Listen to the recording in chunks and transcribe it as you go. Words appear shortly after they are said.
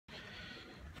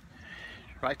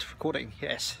Right, recording,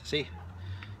 yes, see?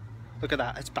 Look at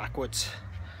that, it's backwards.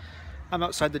 I'm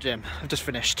outside the gym, I've just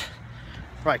finished.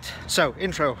 Right, so,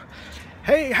 intro.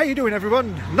 Hey, how you doing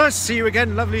everyone? Nice to see you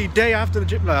again, lovely day after the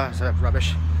gym.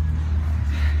 Rubbish.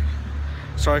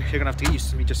 Sorry, you're gonna have to get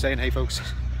used to me just saying hey folks.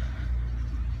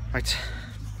 Right.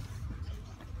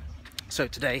 So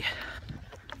today,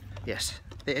 yes,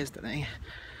 it is today.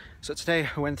 So today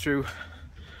I went through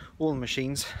all the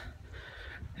machines,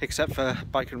 except for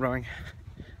bike and rowing,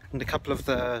 and a couple of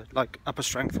the like upper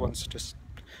strength ones. Just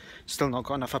still not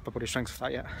got enough upper body strength for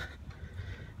that yet.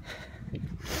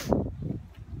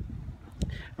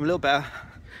 I'm a little better.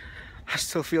 I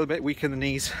still feel a bit weak in the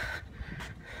knees,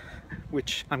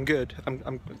 which I'm good.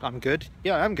 I'm good.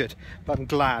 Yeah, I'm good. But I'm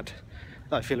glad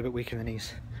that I feel a bit weak in the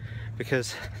knees,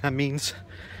 because that means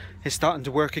it's starting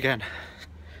to work again.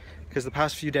 Because the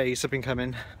past few days I've been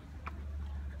coming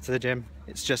to the gym,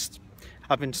 it's just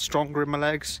I've been stronger in my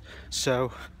legs,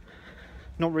 so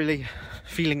not really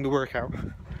feeling the workout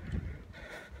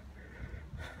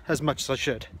as much as I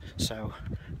should. So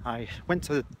I went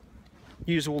to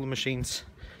use all the machines,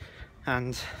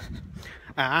 and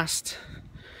I asked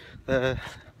the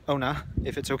owner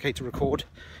if it's okay to record,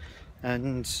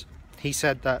 and he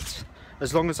said that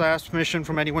as long as I ask permission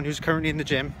from anyone who's currently in the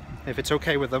gym, if it's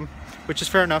okay with them, which is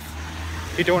fair enough.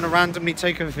 You don't want to randomly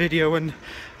take a video and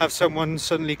have someone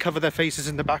suddenly cover their faces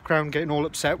in the background getting all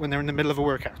upset when they're in the middle of a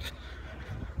workout.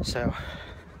 So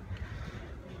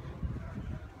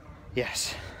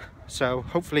yes, so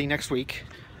hopefully next week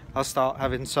I'll start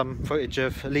having some footage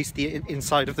of at least the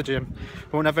inside of the gym.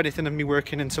 I won't have anything of me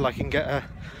working until I can get a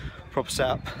proper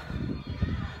setup.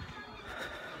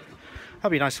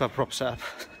 That'd be nice to have a proper setup.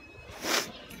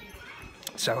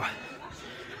 So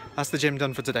that's the gym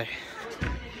done for today.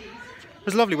 It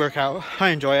was a lovely workout. I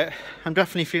enjoy it. I'm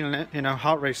definitely feeling it, you know,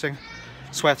 heart racing,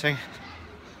 sweating.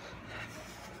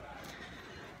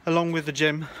 Along with the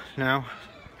gym now,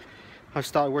 I've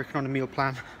started working on a meal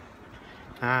plan,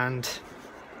 and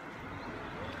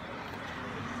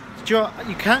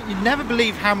you'd never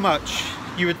believe how much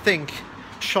you would think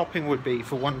shopping would be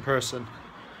for one person,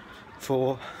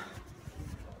 for,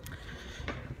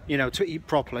 you know, to eat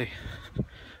properly.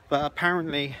 But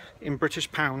apparently in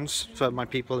British pounds, for my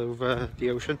people over the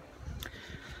ocean,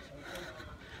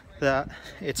 that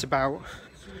it's about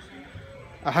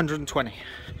 120.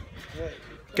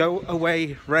 Go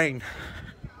away, rain.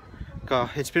 God,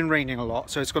 it's been raining a lot,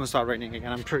 so it's going to start raining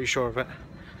again, I'm pretty sure of it.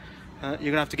 You're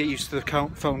going to have to get used to the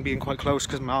phone being quite close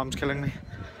because my arm's killing me.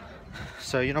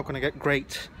 So you're not going to get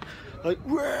great like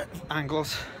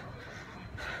angles.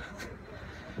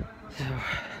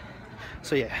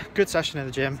 So yeah, good session in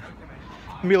the gym.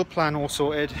 Meal plan all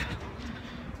sorted.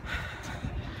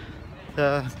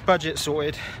 The budget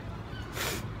sorted.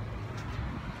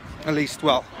 At least,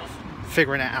 well,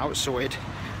 figuring it out sorted.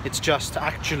 It's just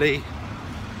actually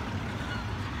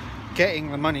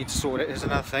getting the money to sort it is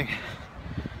another thing.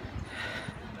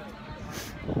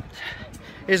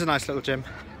 It is a nice little gym.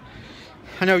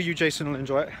 I know you, Jason, will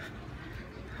enjoy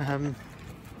it.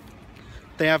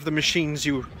 They have the machines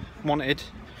you wanted,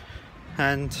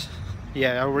 and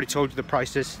yeah, I already told you the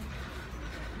prices.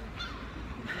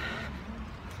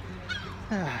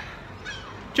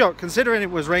 Joe, considering it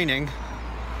was raining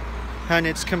and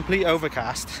it's complete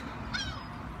overcast,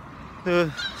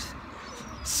 the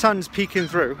sun's peeking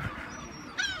through.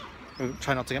 I'll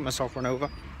try not to get myself run over.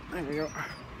 There we go.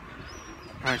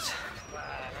 Right.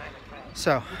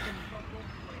 So,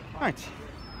 right.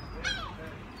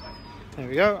 There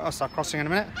we go. I'll start crossing in a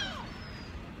minute.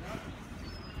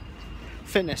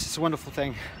 Fitness is a wonderful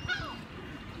thing.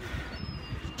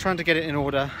 Trying to get it in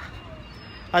order.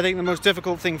 I think the most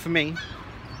difficult thing for me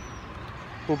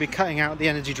will be cutting out the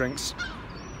energy drinks.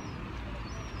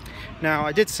 Now,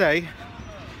 I did say,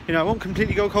 you know, I won't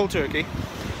completely go cold turkey.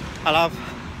 I'll have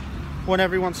one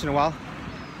every once in a while,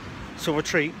 sort of a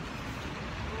treat.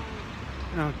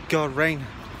 Oh God, rain.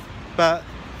 But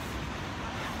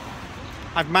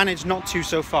I've managed not to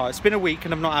so far. It's been a week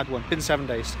and I've not had one. It's been 7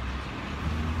 days.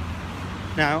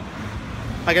 Now,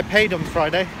 I get paid on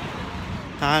Friday,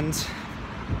 and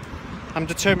I'm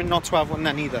determined not to have one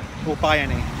then either, or buy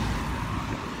any.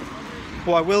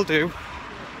 What I will do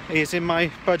is, in my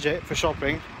budget for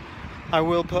shopping, I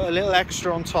will put a little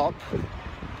extra on top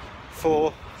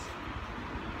for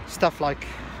stuff like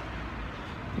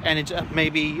energy,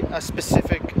 maybe a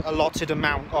specific allotted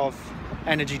amount of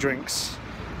energy drinks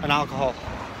and alcohol.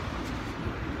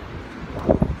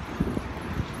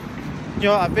 You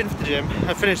know, I've been to the gym,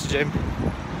 I finished the gym,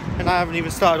 and I haven't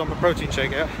even started on my protein shake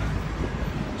yet.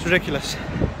 It's ridiculous.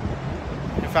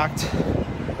 In fact,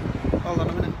 hold on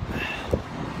a minute.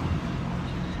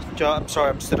 I'm sorry,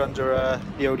 I'm stood under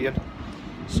the Odeon.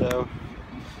 So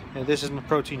yeah, this is my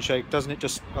protein shake. Doesn't it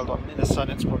just, hold on, in the sun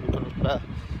it's probably going to look better.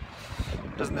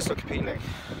 Doesn't this look appealing?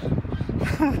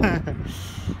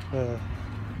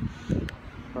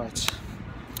 Right.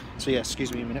 So yeah,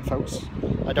 excuse me a minute folks.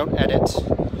 I don't edit.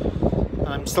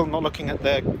 I'm still not looking at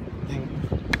the thing.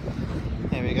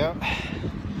 There we go.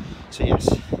 So yes.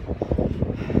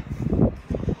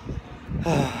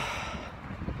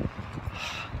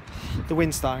 The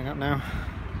wind's starting up now.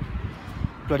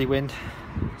 Bloody wind.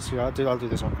 So I'll do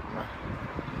this one.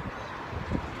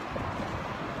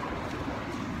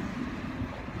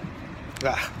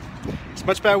 It's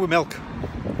much better with milk.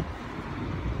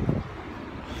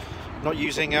 Not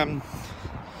using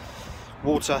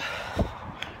water.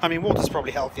 I mean, water's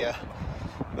probably healthier,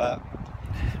 but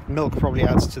milk probably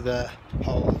adds to the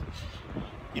whole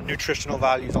nutritional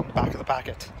values on the back of the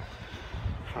packet.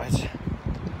 Right.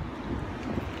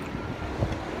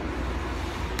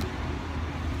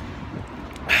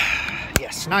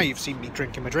 Yes, now you've seen me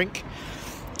drinking my drink.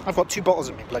 I've got 2 bottles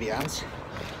in my bloody hands.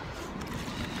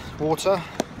 Water,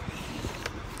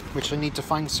 which I need to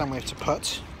find somewhere to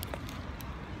put.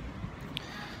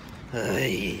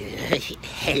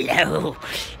 Hello,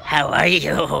 how are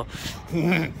you?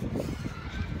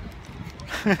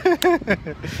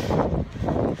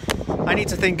 I need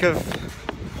to think of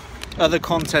other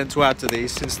content to add to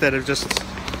these instead of just,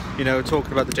 you know,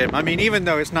 talking about the gym. I mean, even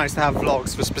though it's nice to have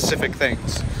vlogs for specific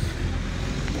things,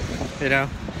 you know,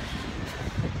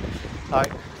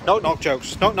 like knock knock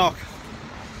jokes, knock knock.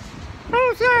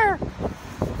 Who's there?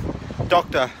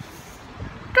 Doctor.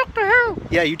 Doctor who?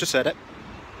 Yeah, you just said it.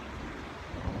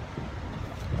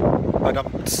 But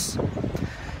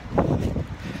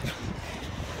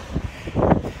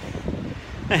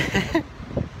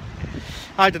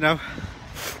I don't know.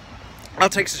 I'll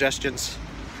take suggestions.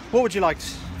 What would you like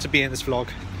to be in this vlog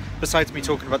besides me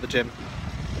talking about the gym?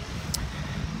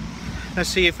 Let's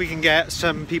see if we can get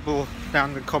some people down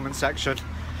in the comment section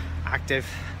active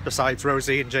besides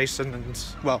Rosie and Jason and,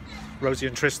 well, Rosie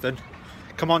and Tristan.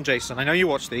 Come on, Jason, I know you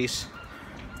watch these.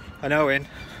 I know, In.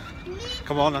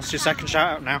 Come on, that's your second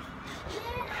shout out now.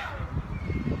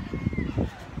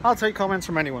 I'll take comments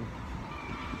from anyone.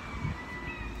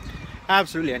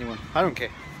 Absolutely anyone. I don't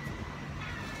care.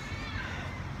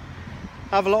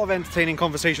 I have a lot of entertaining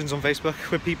conversations on Facebook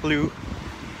with people who,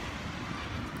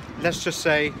 let's just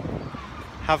say,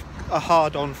 have a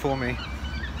hard on for me.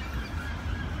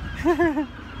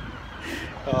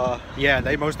 Yeah,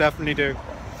 they most definitely do.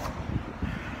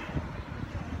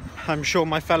 I'm sure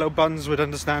my fellow buns would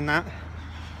understand that.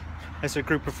 As a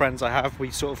group of friends I have, we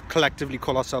sort of collectively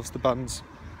call ourselves the buns.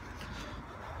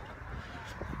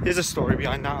 There's a story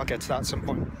behind that, I'll get to that at some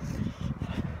point.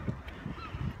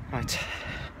 Right.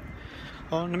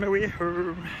 On my way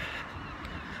home.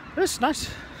 It's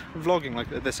nice vlogging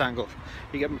like at this angle.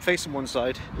 You get facing one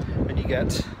side and you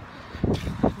get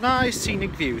nice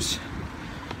scenic views.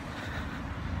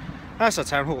 That's a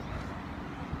town hall.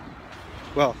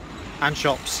 Well, and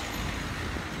shops.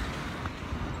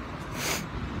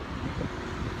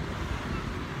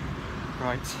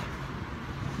 Right.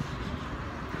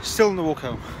 Still in the walk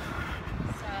home.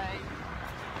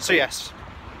 So yes.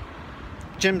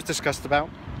 Gym's discussed about.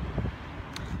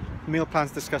 Meal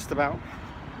plans discussed about.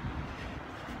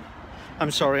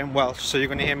 I'm sorry, I'm Welsh, so you're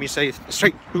going to hear me say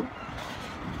straight. Ooh.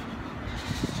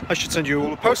 I should send you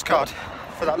all a postcard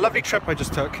for that lovely trip I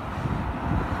just took.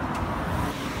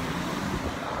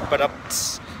 But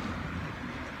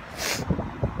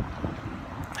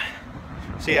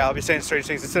so yeah, I'll be saying strange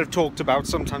things instead of talked about.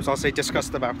 Sometimes I'll say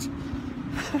discussed about.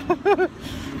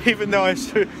 Even though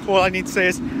all I need to say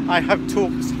is I have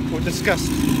talked or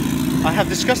discussed. I have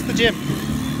discussed the gym.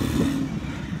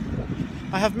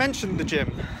 I have mentioned the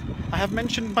gym. I have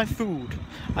mentioned my food.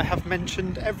 I have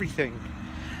mentioned everything.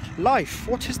 Life.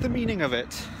 What is the meaning of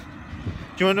it?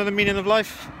 Do you want to know the meaning of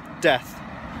life? Death.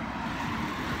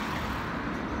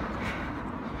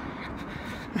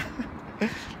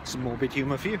 Some morbid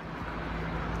humour for you.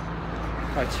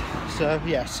 Right, so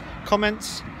yes,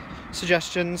 comments,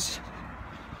 suggestions.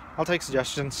 I'll take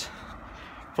suggestions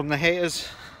from the haters,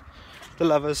 the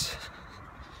lovers.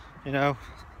 You know,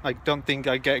 I don't think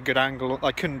I get a good angle.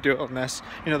 I couldn't do it on this.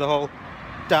 You know, the whole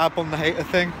dab on the hater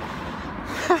thing.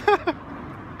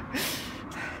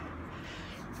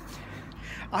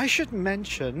 I should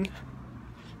mention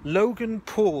Logan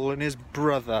Paul and his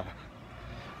brother.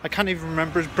 I can't even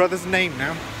remember his brother's name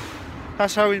now.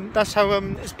 That's how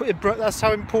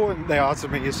important they are to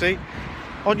me, you see.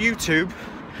 On YouTube,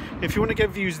 if you want to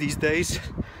get views these days,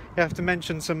 you have to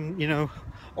mention some, you know,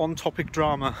 on-topic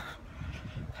drama.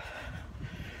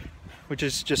 which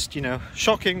is just, you know,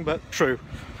 shocking but true.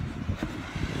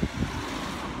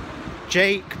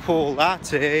 Jake Paul,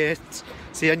 that's it.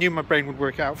 See, I knew my brain would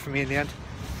work out for me in the end.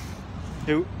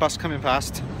 Ooh, bus coming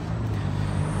past.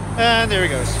 And there he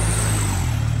goes.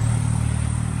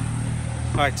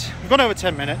 Right, we've gone over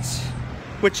 10 minutes,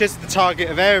 which is the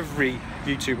target of every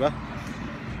YouTuber.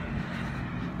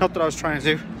 Not that I was trying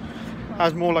to do. I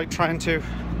was more like trying to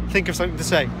think of something to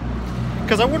say.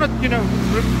 Because I want to, you know,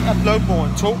 upload more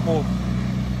and talk more.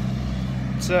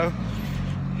 So,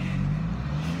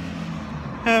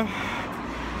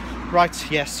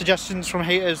 right, yes, suggestions from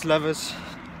haters, lovers,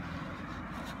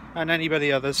 and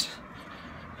anybody others.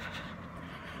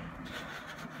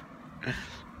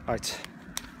 Right,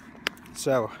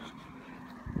 so,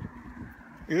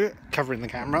 covering the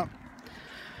camera.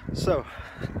 So,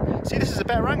 see, this is a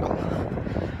better angle.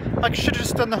 I should have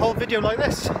just done the whole video like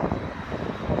this.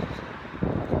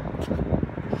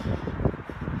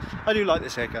 I do like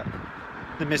this haircut.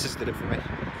 The missus did it for me.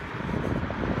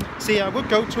 See, I would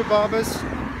go to a barber's.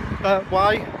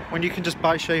 Why? When you can just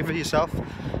buy a shaver yourself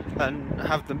and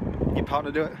have your partner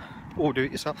do it, or do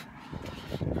it yourself.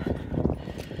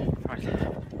 Right.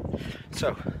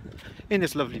 So, in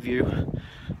this lovely view,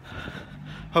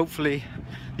 hopefully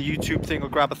the YouTube thing will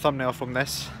grab a thumbnail from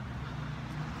this.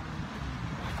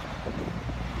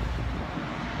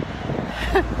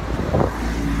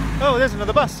 Oh, there's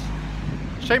another bus.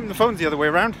 Shame the phone's the other way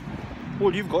around.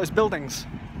 All you've got is buildings.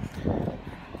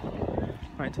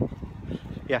 Right.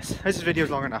 Yes, this video's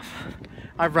long enough.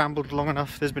 I've rambled long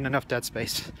enough. There's been enough dead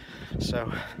space.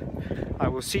 So, I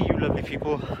will see you lovely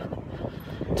people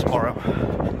tomorrow.